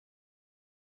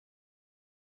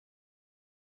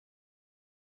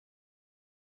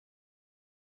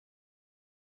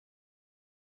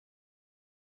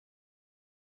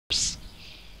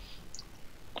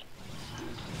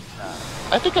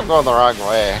I think I'm going the wrong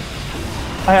way.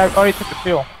 I already took the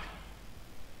fuel.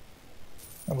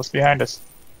 It was behind us.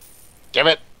 Damn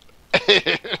it!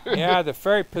 Yeah, the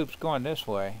fairy poop's going this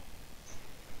way.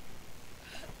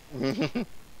 Wait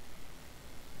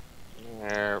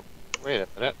a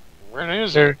minute. Where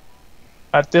is There, it?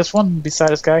 at this one beside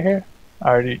this guy here, I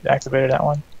already activated that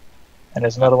one. And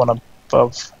there's another one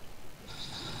above.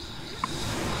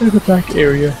 In the back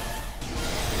area.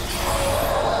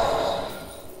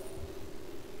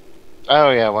 Oh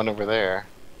yeah, one over there.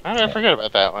 How did I forget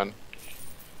about that one?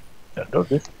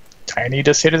 Tiny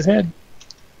just hit his head.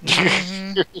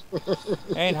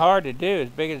 Ain't hard to do as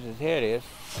big as his head is.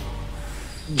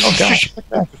 Oh gosh.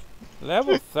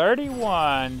 Level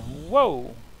 31.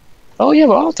 Whoa. Oh yeah,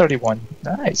 we're all 31.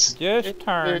 Nice. Just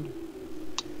turned.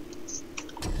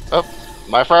 Oh,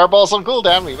 my fireball's on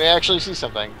cooldown. We may actually see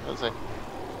something. Let's see.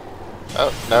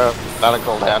 Oh, no, not on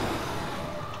cooldown.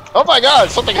 Oh my god,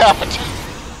 something happened!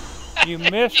 You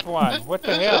missed one. What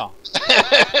the hell?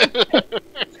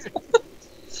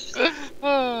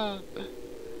 I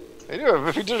knew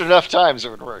if we did it enough times it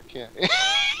would work, yeah.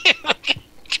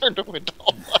 Turn the window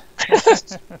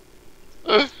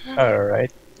on.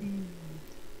 Alright.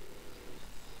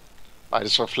 Might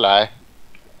as well fly.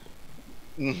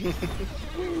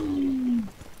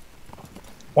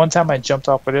 One time I jumped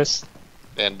off of this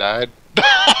And died.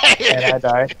 and I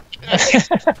died. I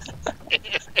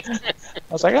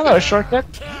was like, I know a shortcut.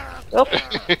 Nope.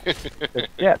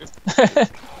 Yeah.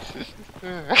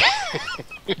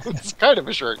 It's kind of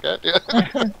a shortcut, yeah.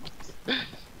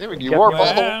 I mean, you warp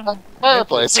all the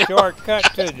fireplace. It's a shortcut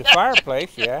to the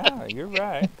fireplace, yeah, you're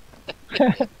right.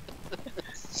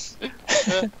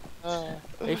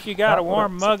 At least you got a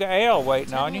warm mug of ale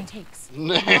waiting on you.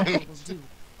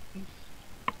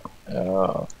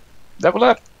 Level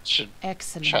up.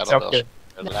 Excellent. Shadow Okay.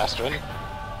 Bell, the last one.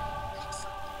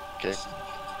 Okay.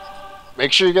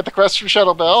 Make sure you get the quest from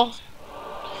Shuttle Bell.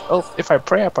 Oh, if I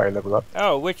pray, I probably level up.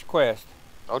 Oh, which quest?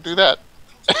 Don't do that.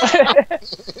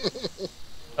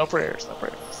 No prayers, no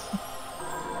prayers.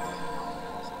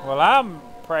 Well, I'm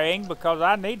praying because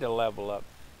I need to level up.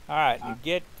 Alright, you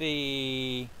get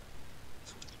the...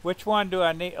 Which one do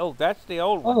I need? Oh, that's the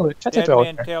old one. Oh, Dead Bell.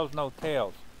 Man Tells No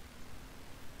Tales.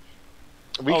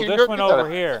 We Oh, can this go one do that. over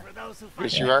here.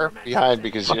 Because you are behind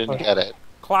because you didn't get it.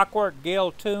 Clockwork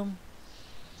Guild Tomb.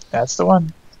 That's the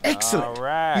one. Excellent.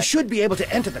 Alright. You should be able to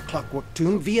enter the Clockwork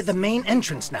Tomb via the main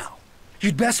entrance now.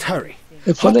 You'd best hurry.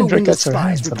 If Hopper Valindra when the gets her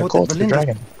spies hands on the report gold that to the Valindra-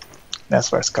 dragon,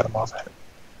 that's where it's cut him off at.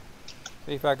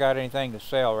 See if I got anything to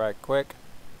sell right quick.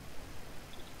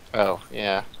 Oh,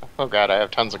 yeah. Oh god, I have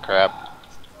tons of crap.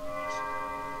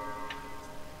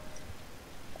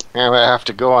 I'm gonna have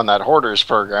to go on that hoarders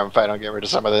program if I don't get rid of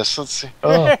some of this. Let's see.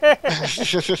 Oh,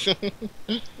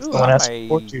 Ooh, Someone I has to may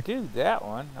support you. do that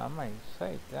one. I may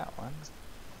save that one.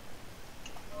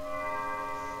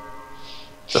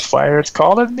 the fire is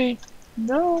calling me.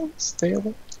 No, stay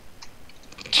away.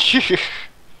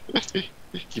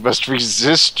 You must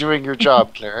resist doing your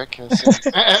job, cleric.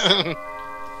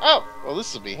 Oh, well,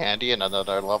 this will be handy in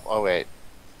another level. Oh, wait.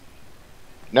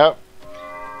 Nope.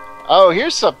 Oh,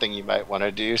 here's something you might want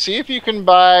to do. See if you can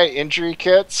buy injury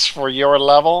kits for your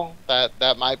level.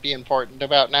 That might be important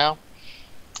about now.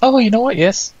 Oh, you know what?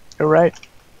 Yes, you're right.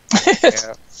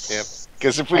 Yeah. Yep.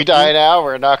 Because if we die now,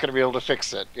 we're not going to be able to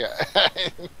fix it.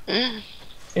 Yeah.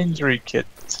 Injury kit.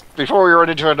 Before we run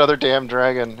into another damn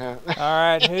dragon.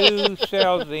 Alright, who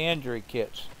sells the injury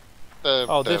kits?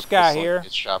 This guy here?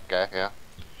 Shop guy, yeah.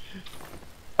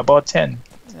 About 10.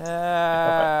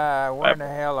 Where in the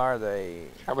hell are they?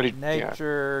 How many?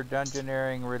 Nature,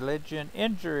 dungeoneering, religion,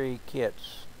 injury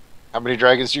kits. How many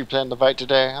dragons do you plan to fight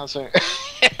today? I'll say.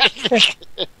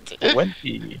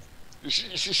 20.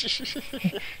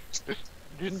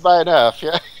 Didn't buy enough,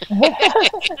 yeah.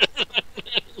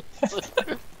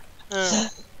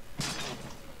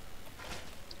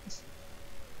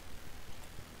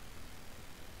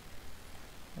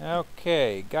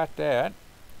 Okay, got that.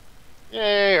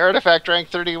 Yay, artifact rank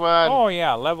 31. Oh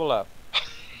yeah, level up.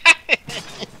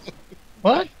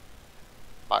 What?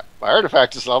 My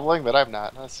artifact is leveling, but I'm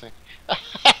not. Let's see.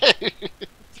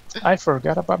 I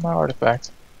forgot about my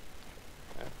artifact.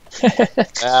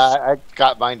 I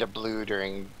got mine to blue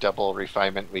during double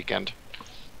refinement weekend.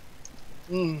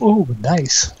 Ooh,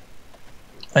 nice.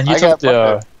 And you I took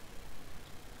got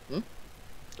the...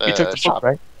 You took the shop. book,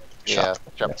 right? Yeah, Shop.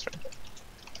 shop. That's right.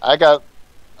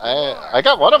 I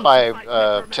got one of my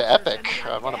to epic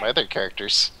on one of my other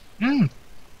characters. Mm.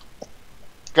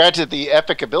 Granted, the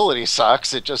epic ability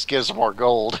sucks. It just gives more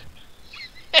gold.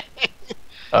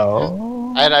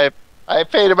 Oh. And I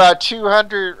paid about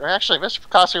 200. Or actually, it must have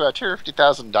cost me about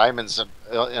 250,000 diamonds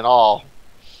in all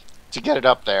to get it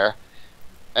up there,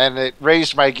 and it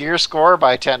raised my gear score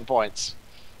by 10 points.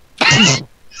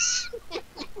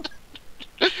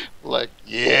 Like,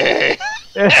 yeah.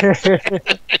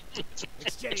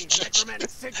 Exchange necromantic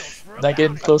signals for a Not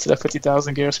getting close to that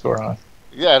 50,000 gear score, huh?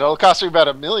 Yeah, it'll cost me about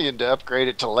 $1 million to upgrade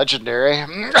it to legendary.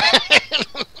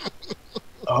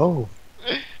 Oh.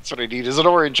 That's what I need is an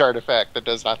orange artifact that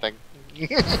does nothing.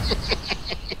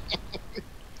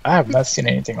 I have not seen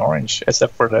anything orange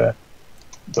except for the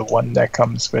one that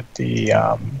comes with the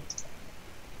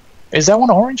Is that one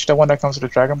orange? The one that comes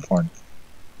with the Dragonborn?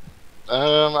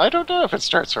 I don't know if it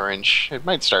starts orange. It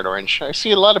might start orange. I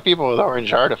see a lot of people with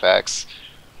orange artifacts.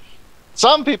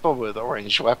 Some people with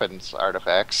orange weapons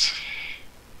artifacts.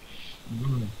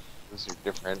 Those are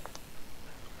different.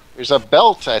 There's a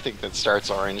belt, I think, that starts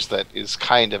orange that is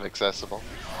kind of accessible.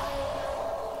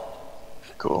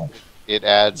 Cool. It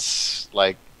adds,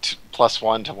 like,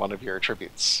 +1 to one of your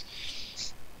attributes.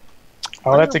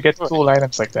 I'll have to get cool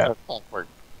items like that.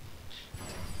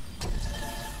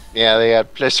 Yeah, they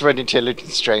add +1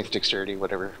 intelligence, strength, dexterity,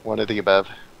 whatever. One of the above.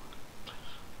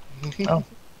 Oh.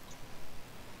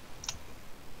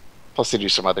 Plus they do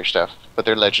some other stuff, but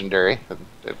they're legendary and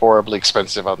they're horribly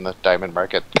expensive on the diamond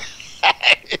market.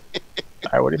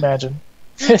 I would imagine.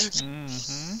 A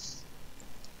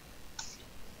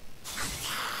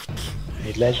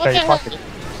legendary pocket.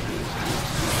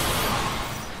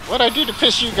 What'd I do to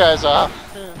piss you guys off?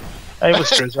 It was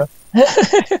Trizza.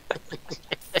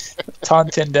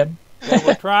 Taunting them. They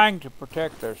were trying to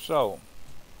protect their soul.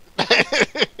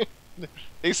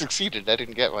 They succeeded. I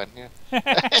didn't get one. Yeah.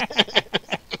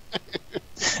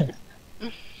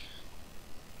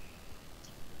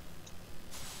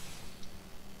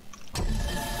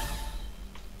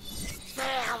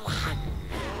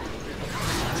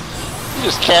 You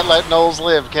just can't let Knowles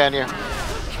live, can you?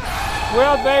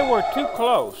 Well, they were too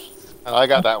close. Oh, I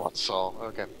got that one, so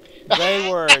okay.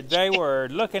 They were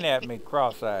looking at me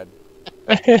cross-eyed.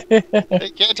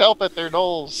 They can't help it. They're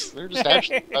Knowles. They're just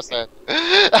actually cross-eyed.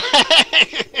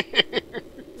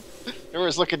 They were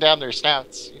just looking down their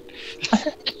snouts.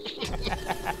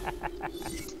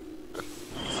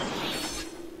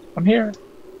 I'm here.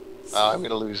 Oh, I'm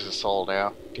gonna lose his soul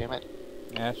now. Damn it.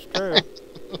 That's true.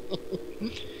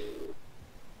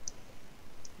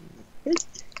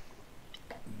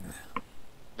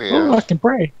 Oh, I can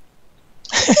pray.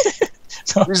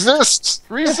 Resist!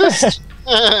 Resist!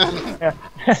 Yeah.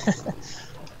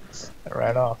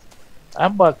 Right off.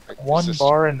 I'm about one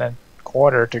bar and a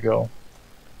quarter to go.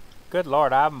 Good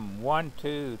Lord, I'm 1,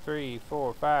 2, 3,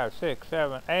 4, 5, 6,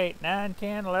 7, 8, 9,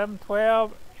 10, 11,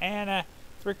 12, and a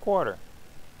 3/4.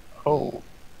 Oh.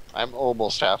 I'm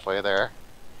almost halfway there.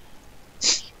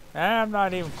 I'm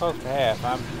not even close to half.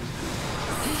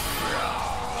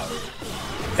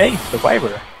 Hey, the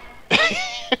Viber.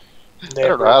 I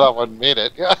don't know how that one made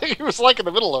it. Yeah, he was like in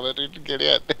the middle of it. He didn't get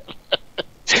in.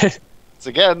 It's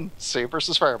again, same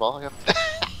versus Fireball. Yep.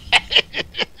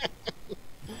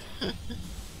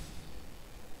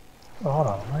 Hold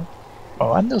on. Right?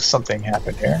 Oh, I knew something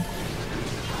happened here.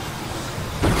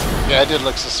 Yeah, it did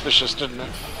look suspicious, didn't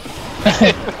it?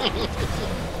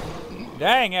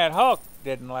 Dang, that Hulk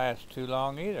didn't last too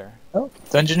long either. Oh,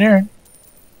 Dungeoneering.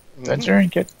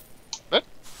 Dungeoneering kit. What?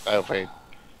 Oh, wait.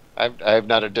 I'm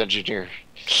not a Dungeoneer.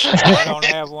 I don't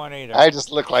have one either. I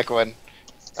just look like one.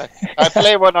 I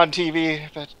play one on TV,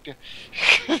 but...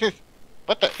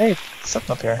 What the... Hey,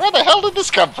 something up here. Where the hell did this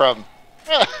come from?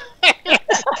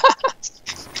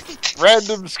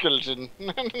 Random skeleton.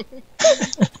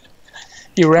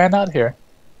 He ran out here.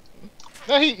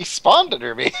 No, he spawned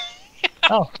under me.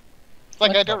 Oh. It's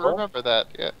like I don't remember that.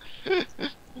 Yeah.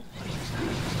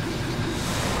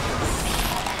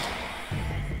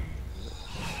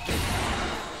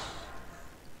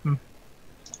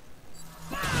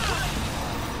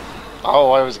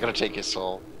 Oh, I was gonna take his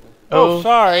soul. Oh,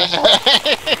 sorry.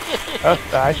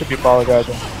 I should be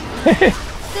apologizing.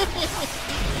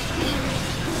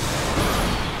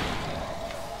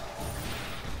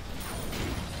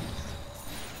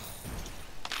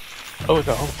 Oh, there's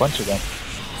a whole bunch of them.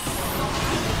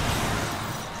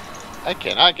 I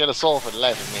cannot get a soul for the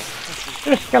life of me.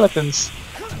 They're skeletons.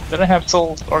 They don't have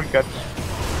souls or guts.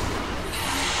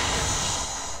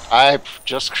 I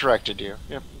just corrected you.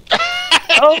 Yep.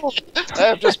 Oh! I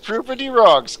have just proven you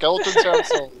wrong. Skeletons have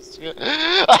souls. Yeah.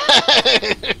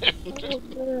 Oh,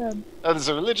 man. Oh, there's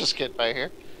a religious kit by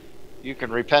here. You can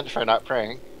repent for not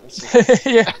praying.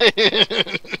 Yeah.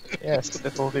 Yes,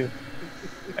 that will do.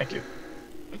 Thank you.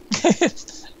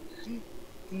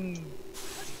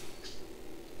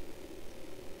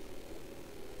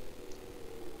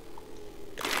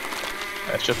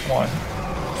 That's just one.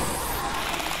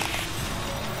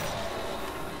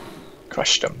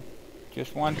 Crushed him.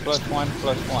 Just 1 plus 1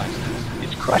 plus 1.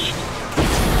 It's crushed.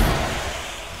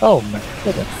 Oh my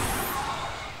goodness.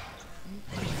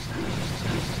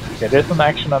 Yeah, there's some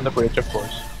action on the bridge, of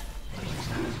course.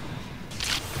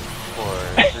 4,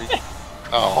 3.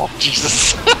 Oh,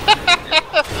 Jesus.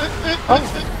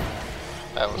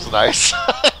 That was nice.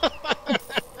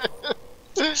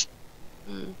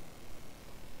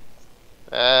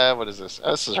 What is this?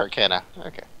 Oh, this is Arcana.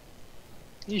 Okay.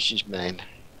 She's mine.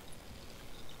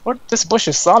 What? This bush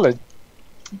is solid.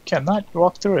 You cannot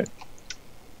walk through it.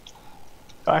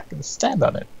 I can stand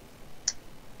on it.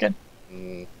 Again.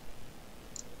 Mm.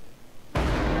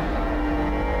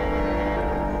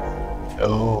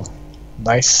 Oh,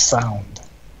 nice sound.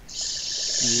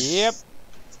 Yep.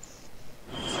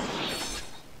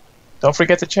 Don't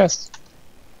forget the chest.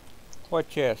 What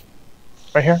chest?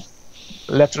 Right here.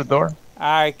 Left of the door.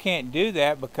 I can't do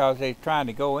that because they're trying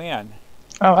to go in.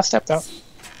 Oh, I stepped out.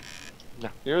 No,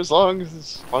 you're as long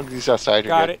as he's outside.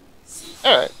 Got you're it. good.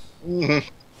 All right. Mm-hmm.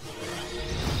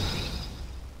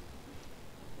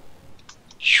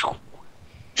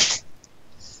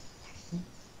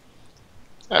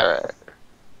 All right.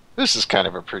 This is kind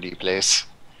of a pretty place.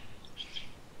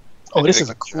 Oh, this is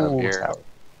a Good job cool here. tower.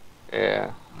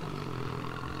 Yeah.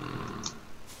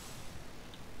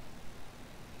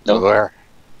 Nope. Lure.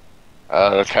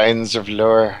 All kinds of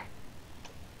lure.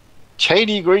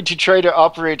 Tiny going to try to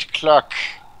operate clock.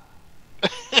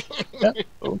 Yeah.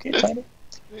 Okay, Tiny.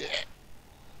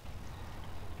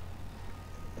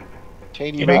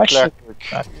 Tiny You know, make I should clockwork.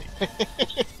 not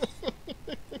be.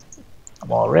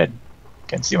 I'm all red.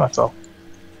 Can't see myself.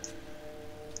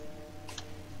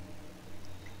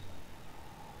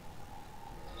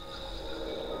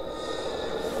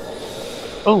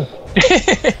 Oh.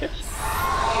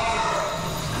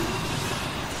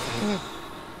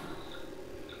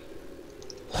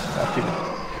 Not even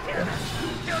here.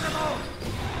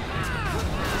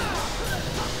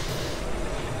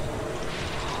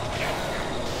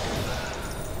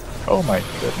 Oh my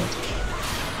goodness.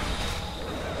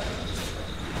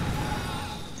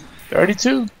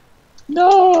 32.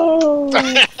 No.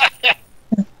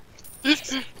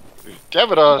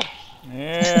 Damn it all.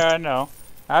 Yeah, I know.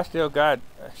 I still got...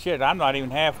 Shit, I'm not even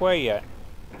halfway yet.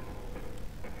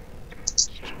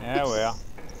 Yeah, well.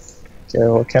 Okay,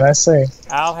 what can I say?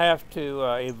 I'll have to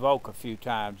evoke a few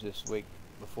times this week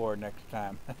before next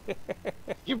time.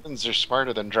 Humans are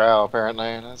smarter than Drow,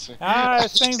 apparently. That's it. Ah,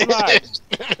 it seems like.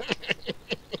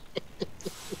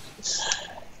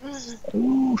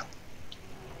 Ooh.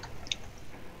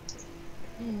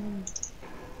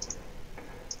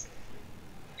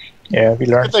 Yeah, we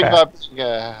learned Good thing fast. about being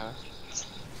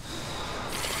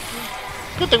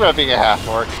good thing about being a half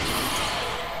orc.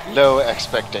 Low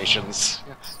expectations.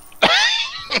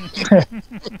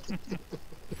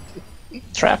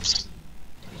 Traps.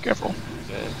 Careful.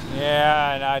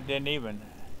 Yeah, and I didn't even.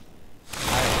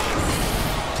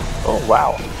 Oh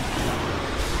wow.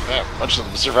 Yeah, a bunch of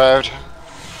them survived.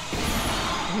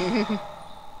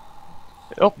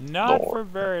 Oh, Not Lord. for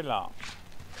very long.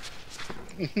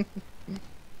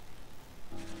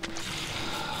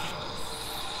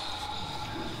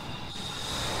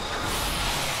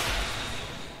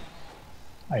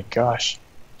 My gosh.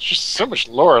 There's just so much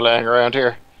lore laying around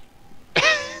here.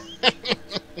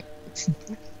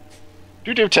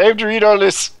 Do you have time to read all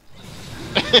this?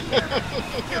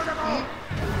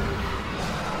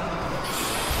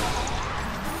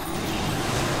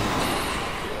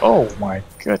 Oh my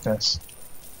goodness.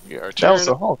 Your That was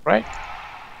turn. the Hulk, right?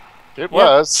 It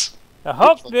was. The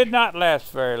Hulk did not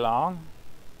last very long.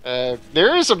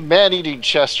 There is a man-eating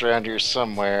chest around here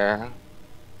somewhere.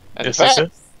 And This in is fact,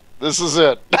 it. this is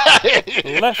it.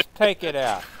 Let's take it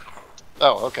out.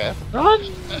 Oh, okay. Run!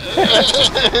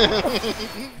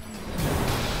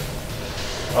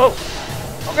 Oh!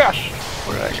 Oh gosh!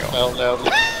 Where did I go? Well, no.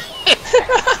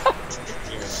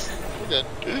 We're good.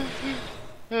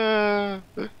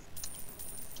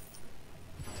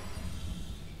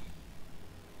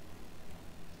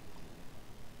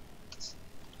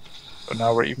 So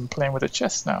now we're even playing with the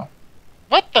chest now.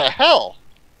 What the hell?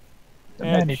 The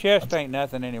Yeah, many- chest ain't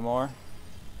nothing anymore.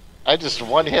 I just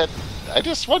one hit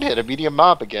a medium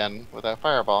mob again with that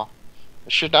fireball. I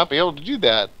should not be able to do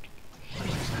that.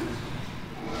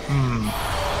 Hmm.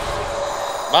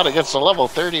 Not against a level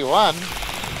 31.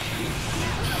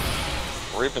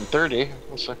 Or even 30.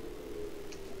 We'll see.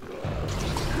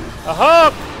 A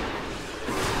Hulk!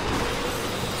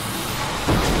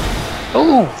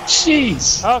 Oh,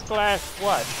 jeez! Hulk lasts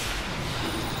what?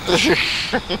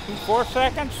 4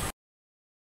 seconds?